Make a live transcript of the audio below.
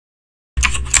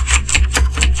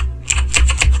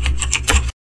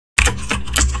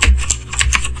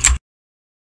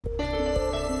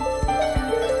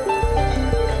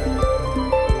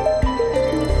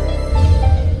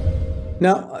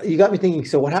Now, you got me thinking.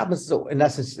 So, what happens? So, in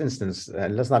that instance,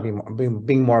 let's not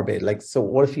being morbid. Like, so,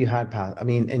 what if you had passed? I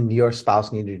mean, and your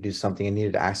spouse needed to do something and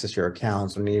needed to access your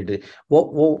accounts, or needed to.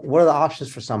 What are the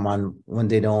options for someone when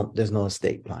they don't? There's no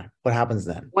estate plan. What happens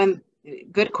then?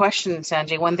 Good question,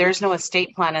 Sanjay. When there's no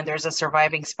estate plan and there's a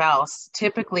surviving spouse,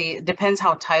 typically it depends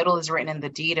how title is written in the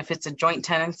deed. If it's a joint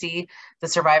tenancy, the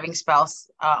surviving spouse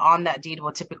on that deed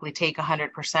will typically take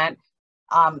 100%.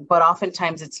 But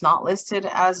oftentimes it's not listed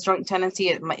as joint tenancy.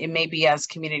 It may be as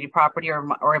community property,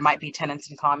 or it might be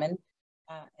tenants in common.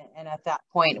 And at that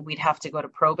point, we'd have to go to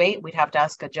probate. We'd have to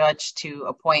ask a judge to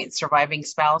appoint surviving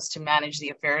spouse to manage the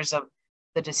affairs of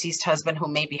the deceased husband who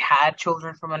maybe had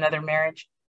children from another marriage.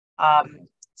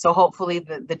 So hopefully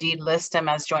the deed lists them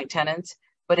as joint tenants.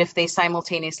 But if they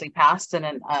simultaneously passed,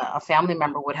 then a family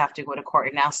member would have to go to court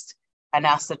and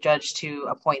ask the judge to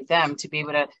appoint them to be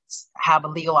able to have a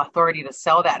legal authority to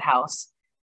sell that house,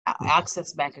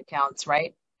 access bank accounts,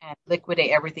 right, and liquidate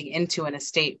everything into an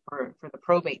estate for the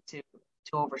probate to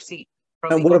oversee.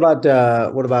 And what about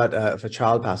if a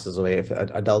child passes away, if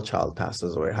an adult child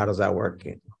passes away, how does that work?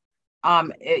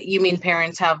 You mean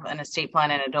parents have an estate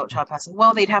plan and adult child passes?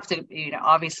 Well, they'd have to,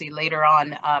 obviously later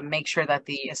on make sure that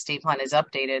the estate plan is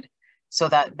updated so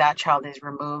that that child is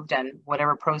removed, and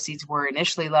whatever proceeds were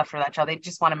initially left for that child, they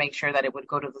just want to make sure that it would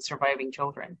go to the surviving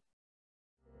children.